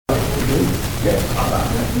Yeah,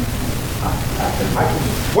 I can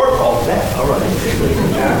work off that. All right.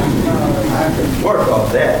 I can work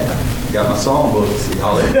off that. Got my songbook. See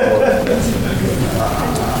how it goes.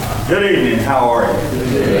 Good evening. How are you?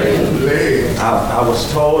 I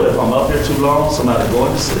was told if I'm up here too long, somebody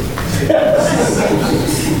going to sleep.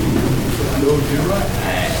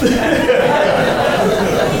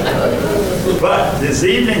 But this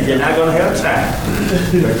evening, you're not going to have time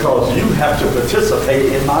because you have to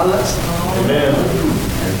participate in my lesson. Amen.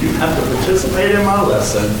 You have to participate in my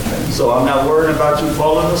lesson, so I'm not worried about you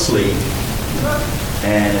falling asleep.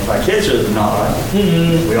 And if I catch you nod,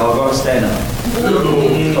 we all going to stand up.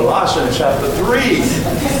 Colossians chapter 3.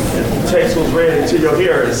 The text was read into your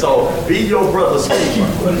hearing, so be your brother's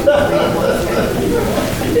keeper.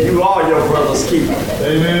 You are your brother's keeper.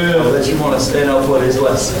 Amen. Unless you want to stand up for this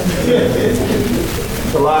lesson.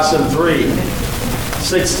 Colossians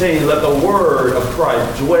 3:16. Let the word of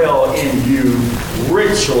Christ dwell in you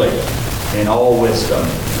richly in all wisdom,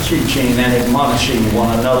 teaching and admonishing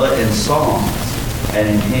one another in psalms and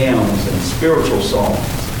in hymns and spiritual songs,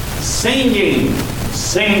 singing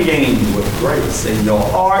with grace in your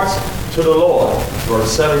hearts to the Lord.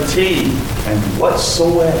 Verse 17, and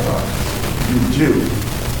whatsoever you do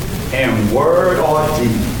in word or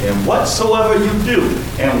deed, and whatsoever you do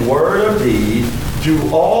in word or deed, do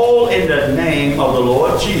all in the name of the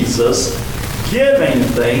Lord Jesus, giving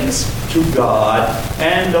thanks to God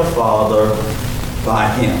and the Father by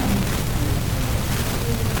him.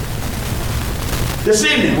 This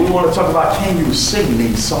evening, we want to talk about, can you sing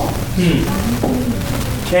these songs?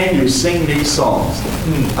 Can you sing these songs?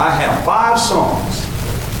 I have 5 songs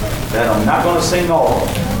that I'm not going to sing all of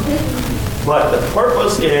them. But the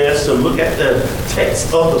purpose is to look at the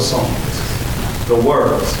text of the songs, the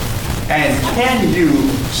words. And can you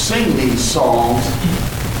sing these songs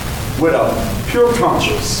with a pure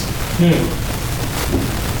conscience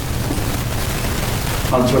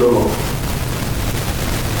unto the Lord?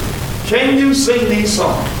 Can you sing these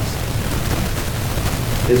songs?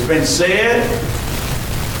 It's been said,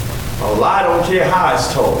 a lie don't care how it's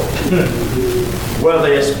told.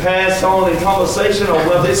 Whether it's passed on in conversation or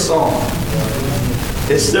whether it's sung,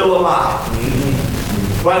 it's still a lie.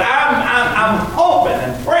 But I'm hoping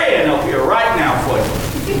and praying up here right now for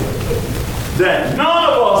you that none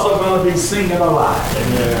of us are going to be singing a lie.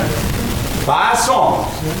 5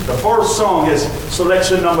 songs. The first song is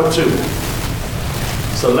selection number 2.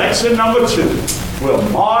 Selection number 2 will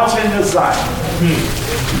march into Zion.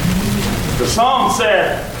 The song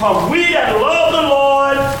said, come we that love the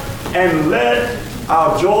Lord and let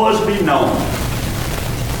our joys be known.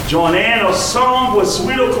 Join in a song with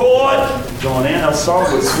sweet accord. Join in a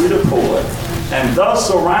song with sweet accord. And thus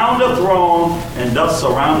surround the throne. And thus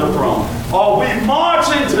surround the throne. Are we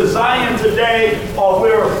marching to Zion today, or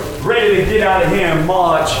we're ready to get out of here and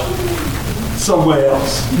march somewhere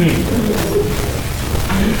else?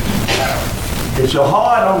 Is your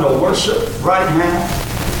heart on the worship right now?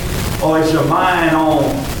 Or is your mind on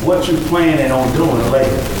what you're planning on doing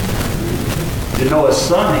later? You know, it's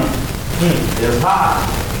sunny. It's hot.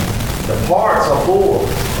 The parts are full.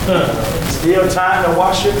 Still time to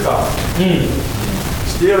wash your car.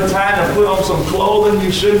 Still time to put on some clothing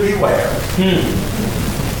you shouldn't be wearing.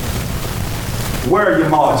 Where are you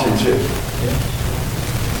marching to?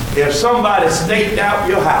 If somebody staked out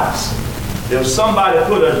your house, if somebody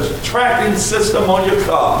put a tracking system on your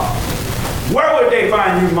car, where would they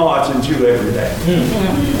find you marching to every day?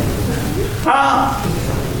 Huh?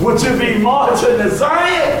 Would you be marching to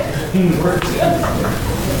Zion?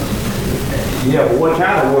 Yeah, but what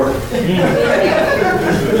kind of work?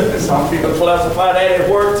 Some people classify that as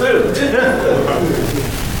work too.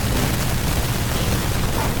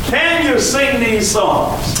 Can you sing these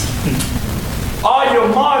songs? Are you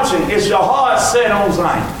marching? Is your heart set on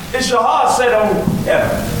Zion? Is your heart set on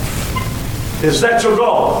heaven? Is that your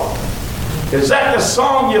goal? Is that the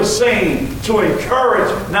song you're singing to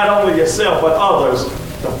encourage not only yourself but others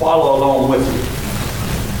to follow along with you?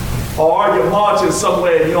 Or are you marching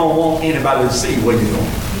somewhere and you don't want anybody to see where you're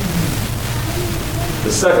going?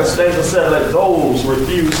 The second stanza said, let those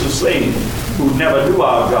refuse to sing who never knew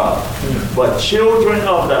our God, but children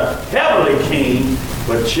of the heavenly King,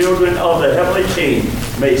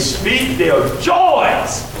 may speak their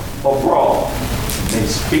joys abroad. May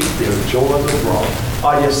speak their joys abroad.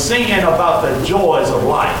 Are you singing about the joys of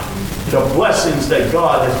life, the blessings that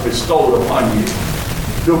God has bestowed upon you?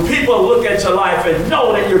 Do people look at your life and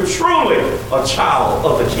know that you're truly a child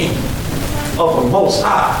of the King, of the Most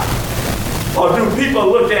High? Or do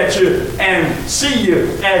people look at you and see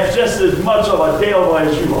you as just as much of a devil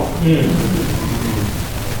as you are?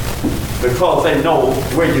 Because they know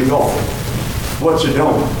where you're going. what you're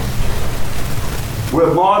doing.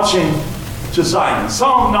 We're marching to Zion.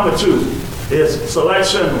 Song number 2 is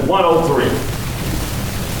selection 103.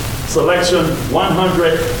 Selection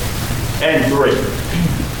 103.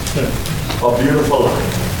 A Beautiful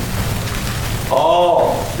Life.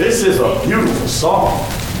 Oh, this is a beautiful song.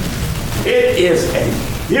 It is a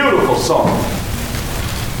beautiful song.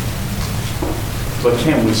 But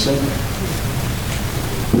can we sing it?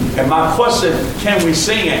 And my question, can we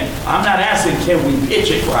sing it? I'm not asking, can we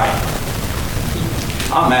pitch it right?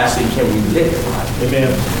 I'm asking, can we live it right?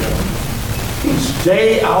 Amen. Each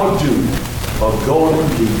day I'll do a golden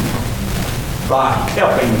deed by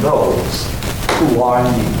helping those who are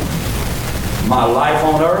in need. My life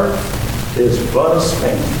on earth is but a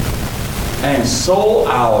span, and so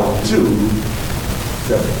I'll do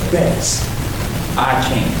the best I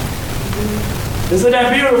can. Isn't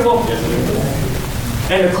that beautiful?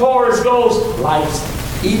 And the chorus goes, life's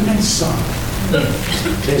evening sun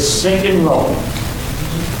is sinking low.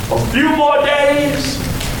 A few more days,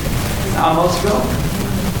 I must go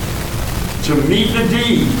to meet the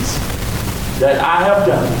deeds that I have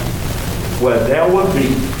done, where there will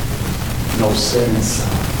be no setting sun.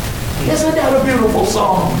 Isn't that a beautiful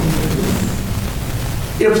song?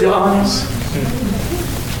 If you're honest.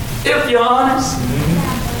 If you're honest.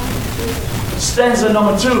 Stanza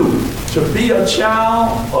number 2. To be a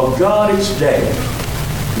child of God each day,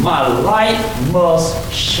 my light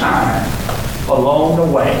must shine along the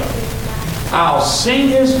way. I'll sing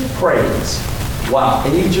his praise while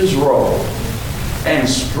ages roll and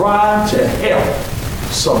strive to help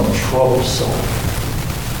some troubled soul.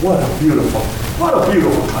 What a beautiful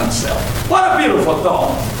concept. What a beautiful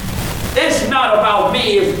thought. It's not about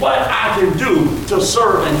me, it's what I can do to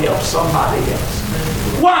serve and help somebody else.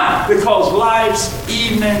 Why? Because life's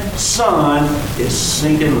evening sun is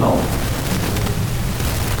sinking low.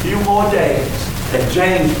 A few more days, that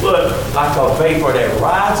James put like a vapor that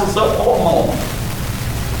rises up for a moment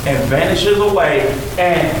and vanishes away,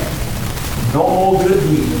 and no more good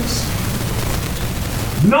deeds.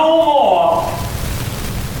 No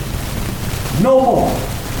more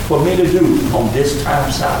for me to do on this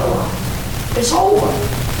time side of life. It's over.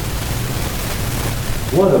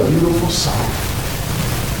 What a beautiful song.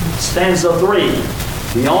 Stanza 3,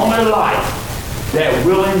 the only life that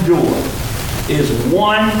will endure is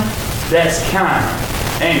one that's kind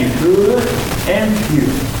and good and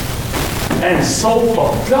pure. And so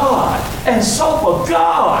for God,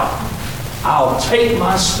 I'll take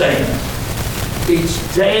my stand. Each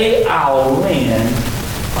day I'll lend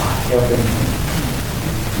a helping hand.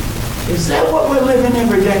 Is that what we're living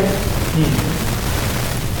every day?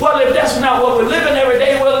 Well, if that's not what we're living every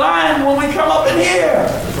day, we're lying when we come up in here.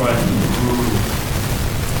 That's right.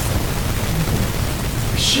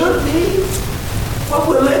 Should be what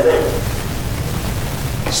we're living.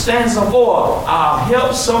 Stanza 4, I'll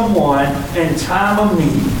help someone in time of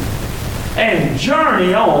need and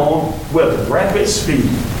journey on with rapid speed.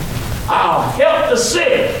 I'll help the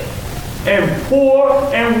sick and poor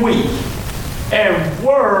and weak, and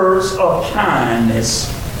words of kindness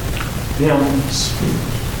them speak.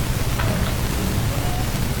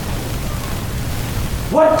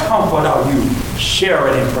 What comfort are you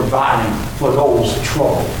sharing and providing for those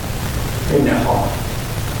troubled in their heart?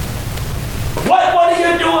 What are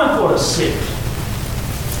you doing for the sick?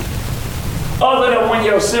 Other than when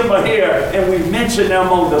you're sitting here and we mention them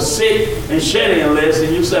on the sick and shedding list,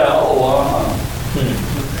 and you say,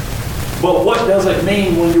 But what does it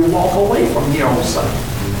mean when you walk away from here on Sunday?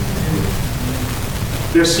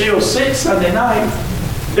 They're still sick Sunday night.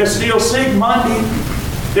 They're still sick Monday.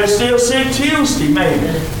 They're still sick Tuesday,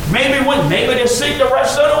 maybe. Maybe they're sick the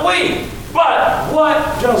rest of the week. But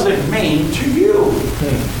what does it mean to you?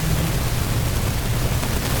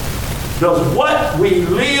 Does what we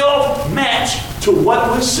live match to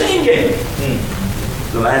what we're singing?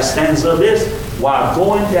 The last stanza of this, while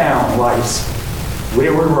going down life's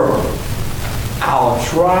weary road, I'll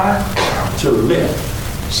try to lift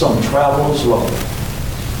some traveler's load.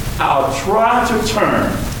 I'll try to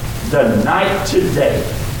turn the night to day,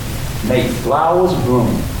 make flowers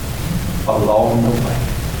bloom along the way.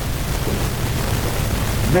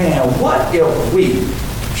 Man, what if we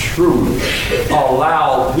truly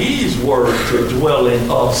allow these words to dwell in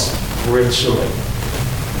us richly?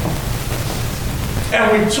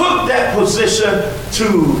 And we took that position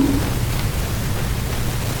to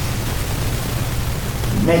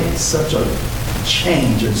make such a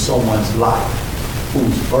change in someone's life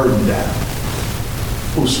who's burdened down,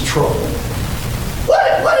 who's troubled.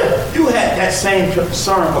 What if you had that same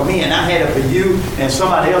concern for me and I had it for you and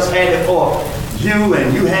somebody else had it for you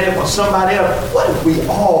and you had it for somebody else? What if we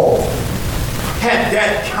all had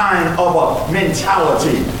that kind of a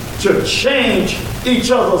mentality to change each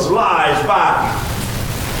other's lives by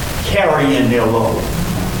carrying their load.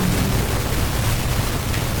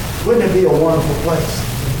 Wouldn't it be a wonderful place?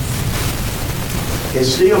 It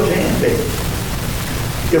still can be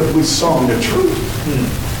if we sung the truth.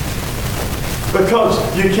 Because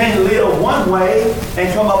you can't live one way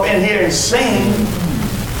and come up in here and sing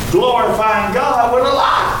glorifying God with a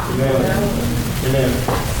lie. Amen.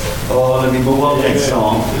 Oh, let me move on to the next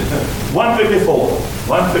song. 154.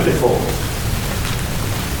 154.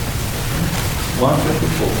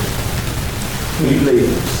 154. He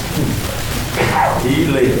lives. He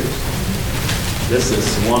lives. This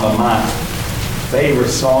is one of my favorite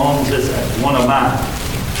songs. This is one of my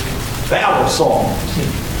battle songs.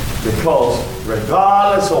 Because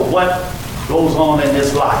regardless of what goes on in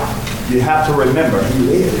this life, you have to remember He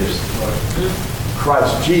lives.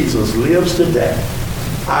 Christ Jesus lives today.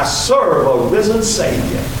 I serve a risen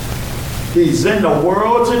Savior. He's in the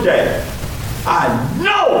world today. I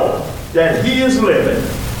know that He is living,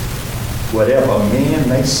 whatever men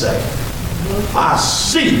may say. I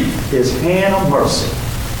see His hand of mercy.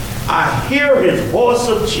 I hear His voice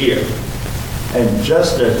of cheer. And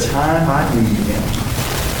just the time I need Him,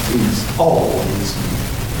 He's always near.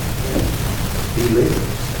 He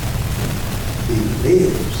lives. He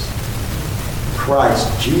lives. Christ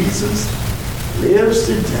Jesus lives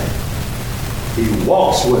today. He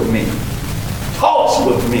walks with me, talks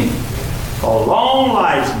with me along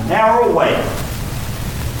life's narrow way.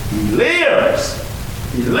 He lives.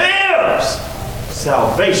 He lives.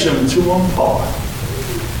 Salvation to impart.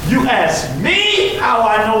 You ask me how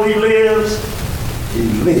I know He lives? He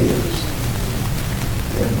lives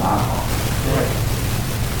in my heart.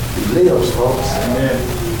 He lives, folks. Amen.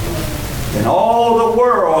 In all the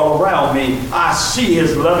world around me, I see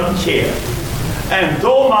His loving care. And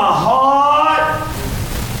though my heart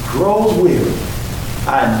grows weary,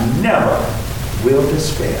 I never will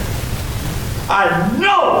despair. I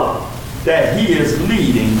know that He is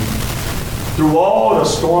leading through all the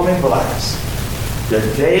stormy blasts. The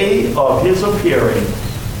day of His appearing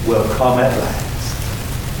will come at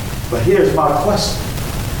last. But here's my question.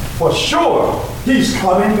 For sure, He's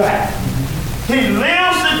coming back. He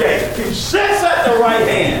lives today. He sits at the right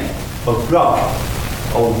hand of God,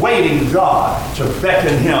 awaiting God to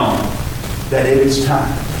beckon Him that it is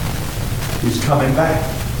time. He's coming back.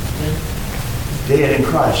 Dead in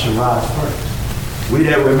Christ shall rise first. We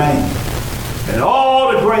that remain. And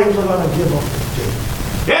all the graves are going to give up the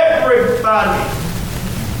dead. Everybody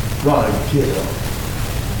going to get up.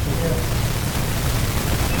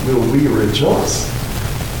 Will we rejoice?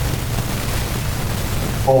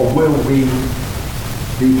 Or will we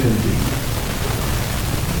be condemned?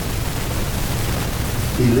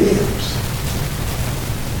 He lives.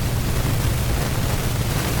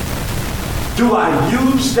 Do I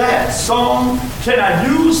use that song? Can I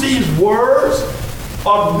use these words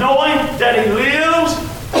of knowing that He lives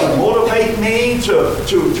to motivate me,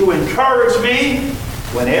 to encourage me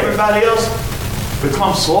when everybody else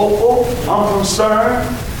becomes slowful, unconcerned,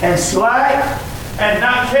 and slack, and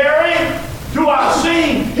not caring? Do I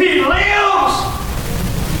sing, He lives?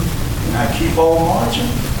 And I keep on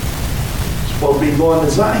marching? Supposed to be going to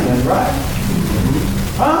Zion, right?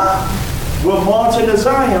 Huh? We're marching to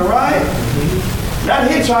Zion, right? Not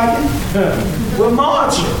hitchhiking. We're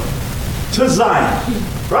marching to Zion,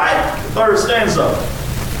 right? Third stanza.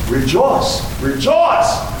 Rejoice,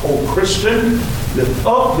 rejoice, O Christian. Lift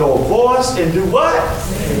up your voice and do what?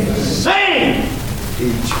 Sing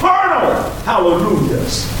eternal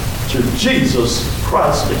hallelujahs to Jesus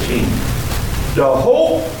Christ the King, the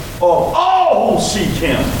hope of all who seek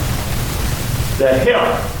Him, the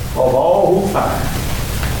help of all who find.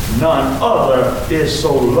 None other is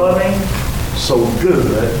so loving, so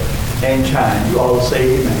good, and kind. You all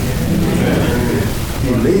say amen. Amen. He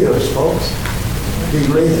lives, folks. He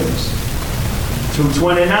lives.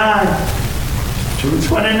 229.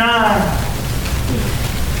 229.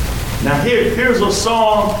 Now here's a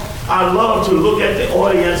song. I love to look at the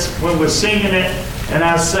audience when we're singing it, and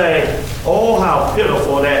I say, oh, how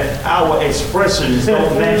pitiful that our expressions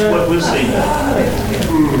don't match what we're singing.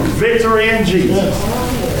 Victory in Jesus.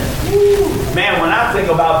 Man, when I think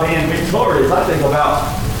about being victorious, I think about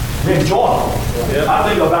being joyful. I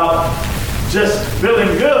think about just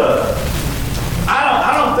feeling good.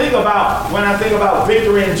 I don't think about, when I think about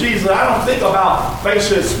victory in Jesus, I don't think about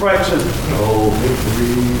facial expressions. Oh,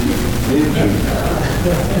 victory, victory.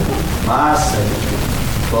 My Savior.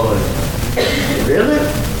 Boy, really?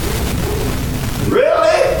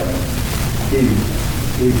 Really?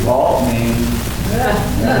 He bought me.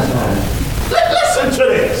 Listen to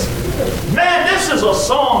this. Man, this is a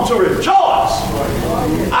song to rejoice.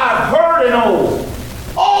 I've heard an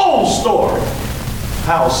old story.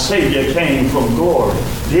 How Savior came from glory.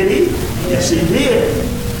 Did he? Yes, he did.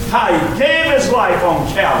 How he gave his life on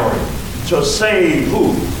Calvary to save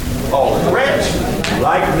who? A wretch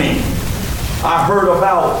like me. I heard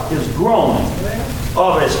about his groaning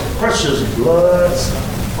of his precious blood's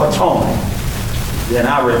atonement. Then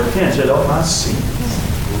I repented of my sins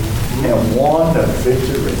and won the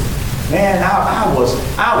victory. Man, I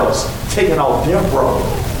was taken off death row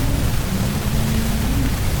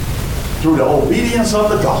through the obedience of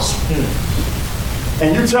the gospel.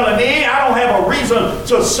 And you're telling me I don't have a reason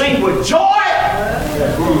to sing with joy?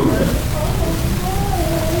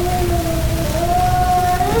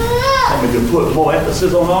 Some of you put more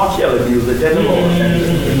emphasis on R. Kelly music than the Lord.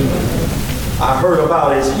 I heard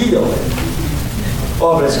about his healing,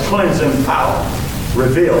 of his cleansing power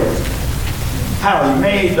revealed. How he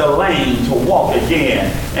made the lame to walk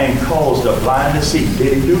again and caused the blind to see.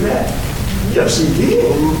 Did he do that? Yes, he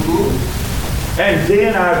did. And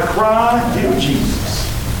then I cried, dear Jesus,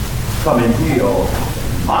 come and heal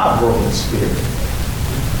my broken spirit.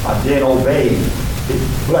 I then obeyed his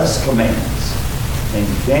blessed commands and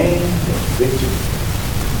gained the victory.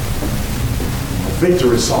 A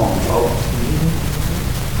victory song, folks.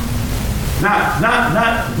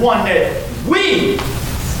 Not one that we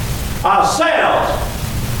ourselves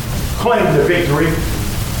claim the victory,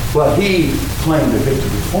 but he claimed the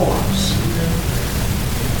victory for us.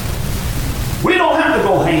 We don't have to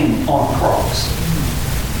go hang on a cross.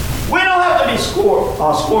 We don't have to be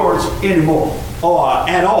scourged anymore or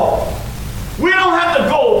at all. We don't have to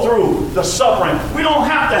go through the suffering. We don't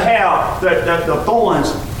have to have the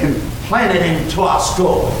thorns implanted into our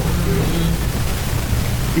skull.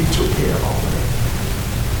 He took care of all of that.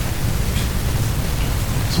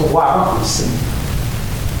 So why aren't we singing?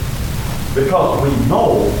 Because we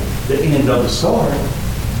know the end of the story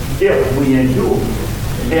if we endure.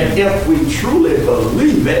 And if we truly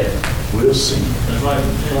believe it, we'll sing. That's right.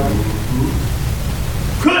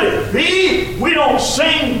 Could it be we don't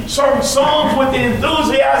sing certain songs with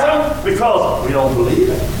enthusiasm because we don't believe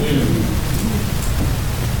it?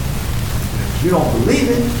 If you don't believe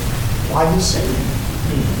it, why are you singing?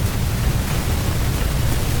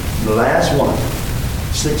 The last one,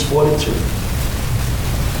 642.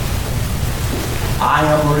 I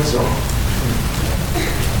am resolved.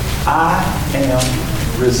 I am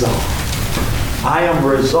resolved. I am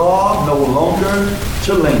resolved no longer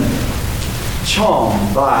to linger,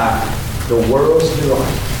 charmed by the world's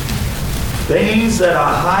delight. Things that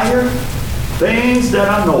are higher, things that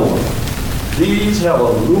are nobler, these have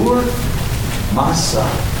allured my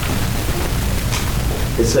sight.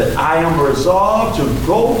 It said, I am resolved to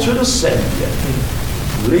go to the Savior,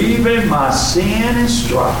 leaving my sin and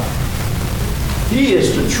strife. He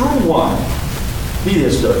is the true one. He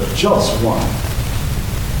is the just one.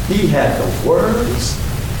 He had the words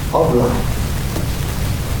of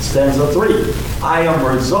life. Stanza 3. I am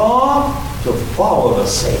resolved to follow the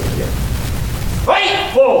Savior,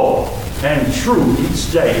 faithful and true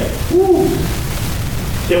each day. Woo.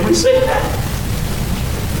 Can we say that?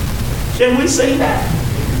 Can we say that?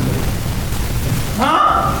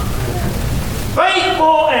 Huh?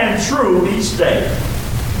 Faithful and true each day.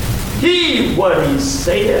 Heed what he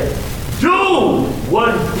said. Do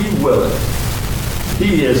what he willeth.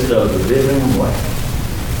 He is the living way.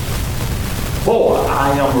 For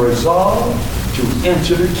I am resolved to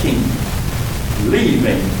enter the kingdom,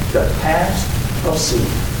 leaving the past of sin.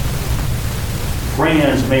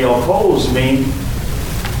 Friends may oppose me,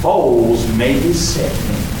 foes may beset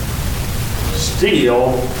me.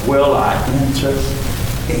 Still will I enter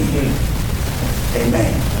in.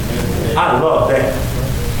 Amen. I love that.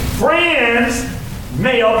 Friends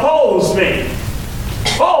may oppose me.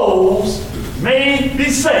 Foes may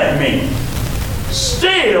beset me.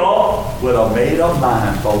 Still, with a made-up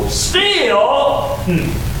mind, folks, still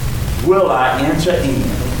will I enter in.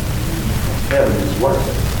 Heaven is worth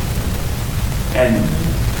it. And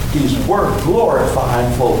he's worth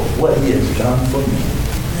glorifying for what he has done for me.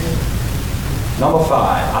 Number 5,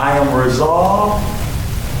 I am resolved,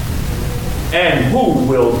 and who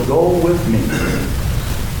will go with me?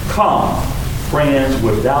 Come, friends,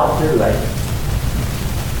 without delay.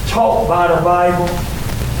 Taught by the Bible,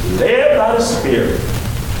 led by the Spirit,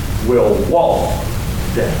 will walk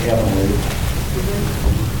the heavenly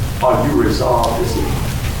way. Are you resolved this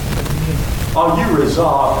evening? Are you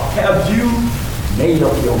resolved? Have you made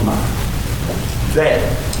up your mind that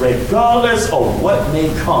regardless of what may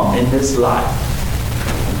come in this life,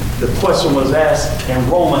 the question was asked in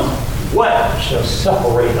Romans, what shall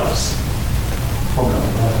separate us from the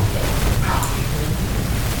love of God?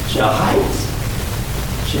 It's your heights.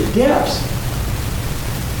 It's your depths.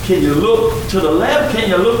 Can you look to the left? Can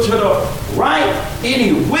you look to the right?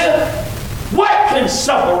 Any width? What can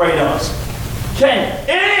separate us? Can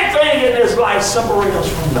anything in this life separate us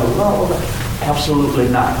from the love of God? Absolutely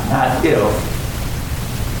not. Not if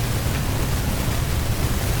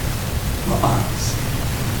we're honest.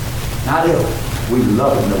 Not if we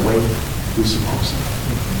love Him the way we're supposed to.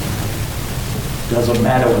 Doesn't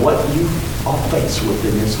matter what you are faced with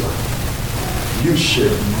in this life. You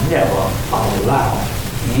should never allow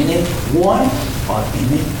anyone or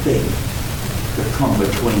anything to come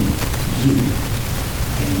between you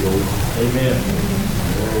and your Lord. Amen.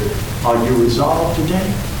 Are you resolved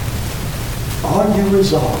today? Are you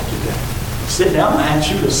resolved today? Sit down and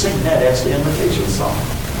ask you to sing that as the invitation song.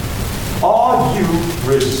 Are you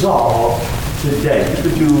resolved today? You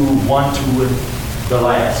could do 1, 2, and the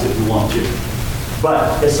last if you want to.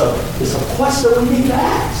 But it's a question we need to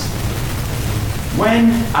ask.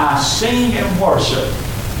 When I sing and worship,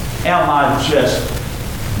 am I just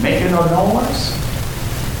making a noise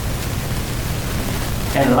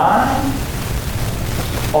and lying?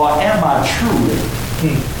 Or am I truly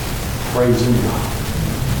praising God?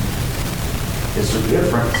 It's a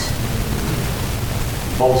difference.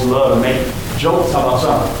 Folks love to make jokes about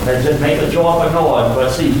something. They just make a joyful noise,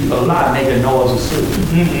 but see, a lot making noises too.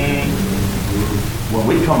 When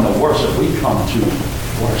we come to worship, we come to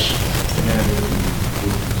worship.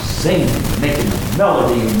 Sing, making a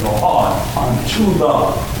melody in your heart unto the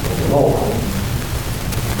Lord.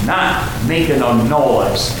 Not making a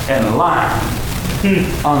noise and lying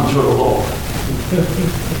unto the Lord.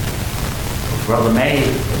 Brother May,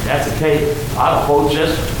 if that's the case, a lot of folks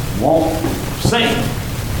just won't sing.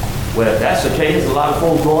 Well, if that's the case, a lot of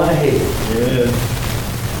folks going ahead. Yeah.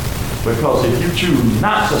 Because if you choose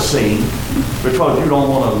not to sing, because you don't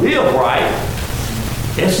want to live right,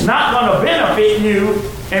 it's not going to benefit you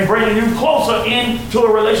in bringing you closer into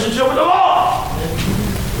a relationship with the Lord.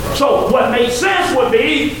 So what makes sense would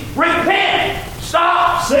be repent.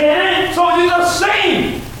 Stop sinning so you can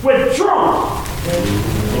sing with truth.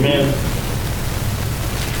 Amen.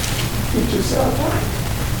 Get yourself right.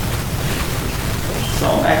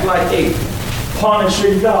 Don't act like they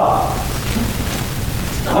punishing God.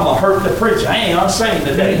 I'm going to hurt the preacher. I ain't unsaved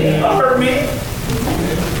today. They ain't going to hurt me.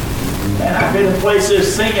 Man, I've been in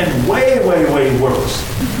places singing way, way, way worse.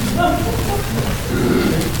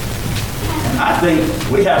 And I think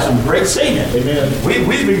we have some great singing. Amen.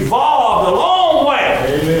 We've evolved a long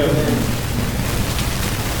way. Amen.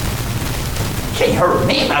 Can't hurt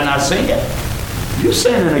me by not singing. You're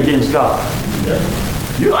sinning against God. Yeah.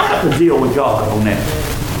 You don't have to deal with God on that.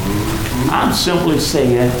 I'm simply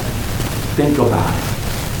saying, think about it.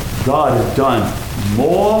 God has done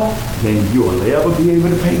more than you will ever be able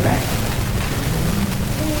to pay back.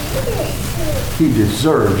 He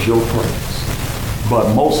deserves your praise.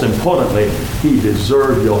 But most importantly, He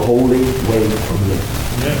deserves your holy way of living.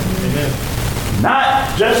 Amen. Amen.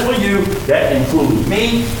 Not just for you, that includes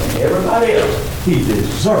me and everybody else. He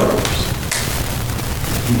deserves.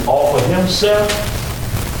 He offered Himself.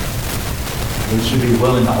 We should be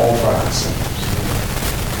willing to offer ourselves.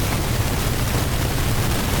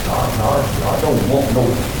 God don't want no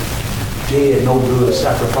dead, no good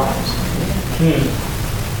sacrifice. He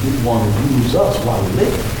wants to use us while we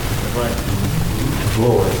live. Right. To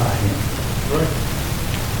glorify Him. Right.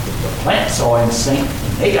 The plants are in sync,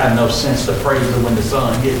 and they got enough sense to praise Him when the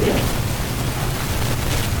sun gets in.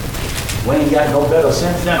 We ain't got no better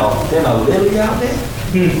sense than a lily out there.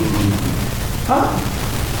 Huh?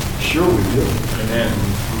 Sure we do. Amen.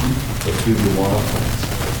 But do you want to praise?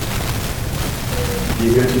 You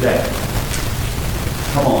here today?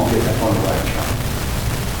 Come on, get back on the right track.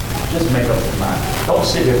 Just make up your mind. Don't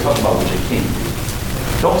sit there talking about what you can't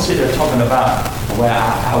do. Don't sit there talking about where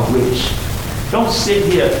I wish. Don't sit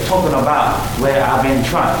here talking about where I've been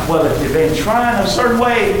trying. Well, if you've been trying a certain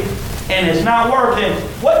way and it's not working,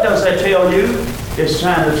 what does that tell you? It's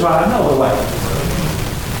time to try another way.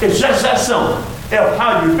 It's just that simple. If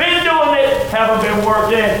how you've been doing it haven't been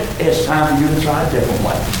working, it's time for you to try a different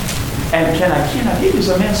way. And can I give you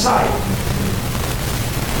some insight?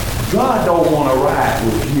 God don't want to ride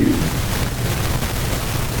with you.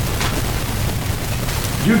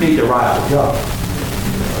 You need to ride with God.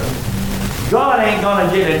 God ain't going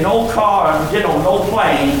to get in no car and get on no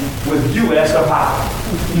plane with you as the pilot.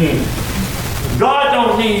 God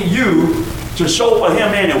don't need you to chauffeur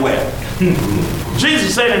Him anywhere.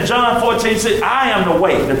 Jesus said in John 14:6, I am the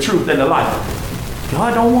way, the truth, and the life.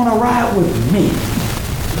 God don't want to ride with me.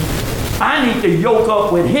 I need to yoke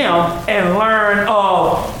up with Him and learn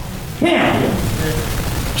of Him.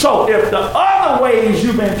 So if the other ways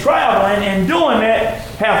you've been traveling and doing that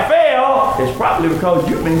have failed, it's probably because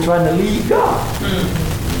you've been trying to lead God.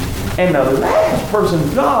 And the last person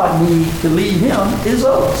God needs to lead him is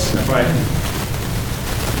us. Right.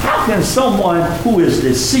 How can someone who is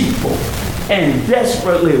deceitful and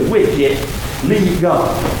desperately wicked lead God?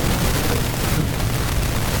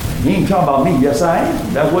 You ain't talking about me. Yes, I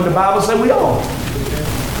am. That's what the Bible said we are.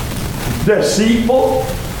 Deceitful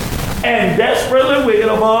and desperately wicked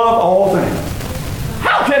above all things.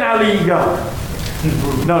 How can I lead God?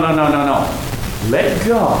 No. Let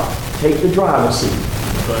God take the driver's seat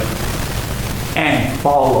Right. and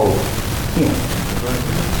follow him.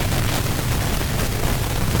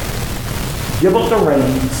 Give up the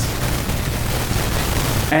reins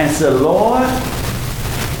and say, Lord, I'll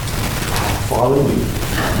follow you.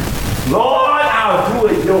 Lord, I'll do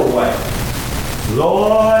it your way.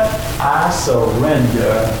 Lord, I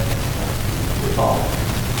surrender all.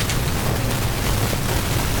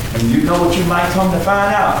 And you know what you might come to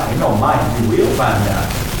find out? You know, you will find out.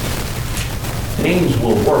 Things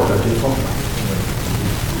will work a different way.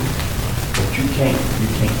 But you can't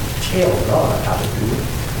tell God how to do it.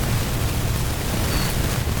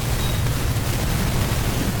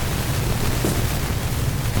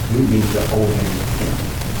 We need to obey him.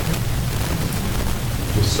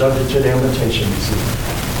 You're subject to the invitation, you see.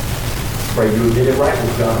 Pray you'll get it right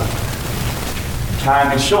with God.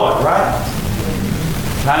 Time is short, right?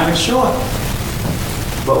 Time is short.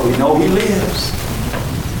 But we know he lives.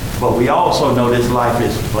 But we also know this life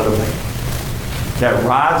is but a vapor that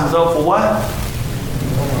rises up for what?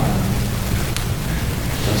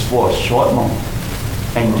 Just for a short moment.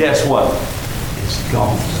 And guess what? It's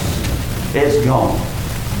gone. It's gone.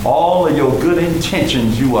 All of your good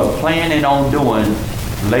intentions you are planning on doing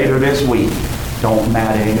later this week don't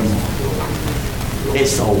matter anymore.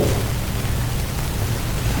 It's over.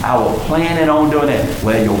 I was planning on doing it.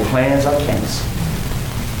 Well, your plans are canceled.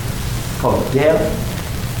 Because death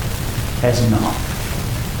has not.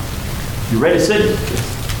 You ready, city?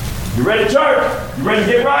 You ready, church? You ready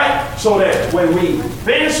to get right? So that when we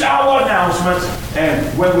finish our announcements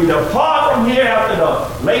and when we depart from here after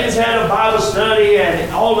the ladies had a Bible study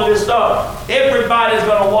and all of this stuff, everybody's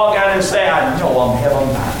going to walk out and say, I know I'm heaven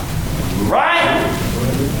bound. Right?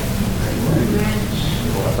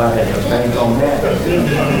 If I had to bank on that.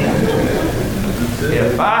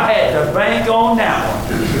 If I had to bank on that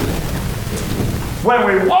one. When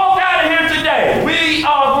we walk out of here today, we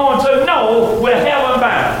are going to know we're heaven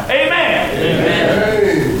bound. Amen.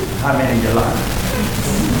 Amen. How many of you like?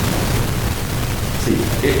 See,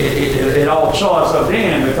 it all charts up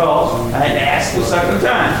then because I had to ask the second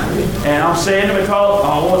time. And I'm saying it because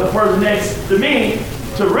I want the person next to me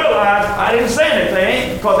to realize I didn't say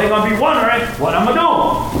anything because they're going to be wondering, what am I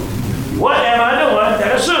doing? What am I doing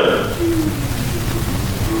that I should?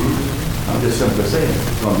 I'm just simply saying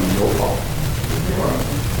it's going to be your fault.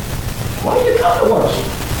 Why do you come to worship?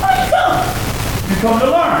 Why do you come? You come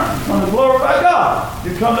to learn. You come to glorify God.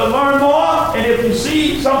 You come to learn more, and if you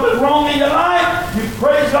see something wrong in your life, you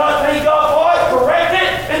praise God, thank God for it, correct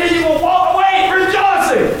it, and then you will walk away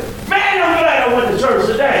rejoicing. Man, I'm glad I went to church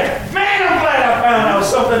today. Man, I'm glad I found out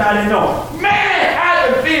something I didn't know. Man, I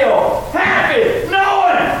can feel happy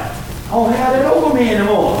knowing I don't have it over me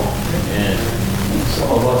anymore. And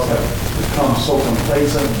some of us have become so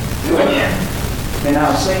complacent in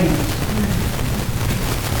our sins.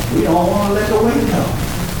 We don't want to let the weight go.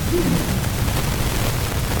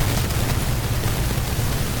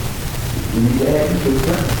 We need to add to the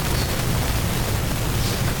presence.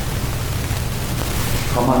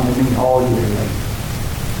 Come unto me all you labor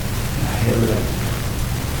and heavy laden.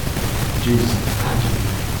 Jesus, I do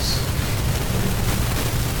this.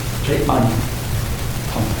 Take my yoke.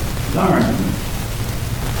 Come learn from me.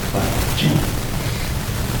 But Jim,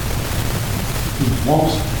 he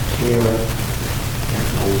wants to carry that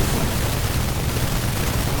load for you.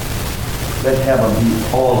 Let heaven be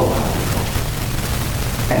all of our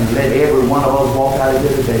hope. And let every one of us walk out of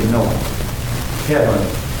here today knowing heaven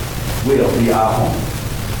will be our home.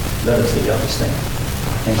 Let us together stand.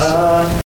 And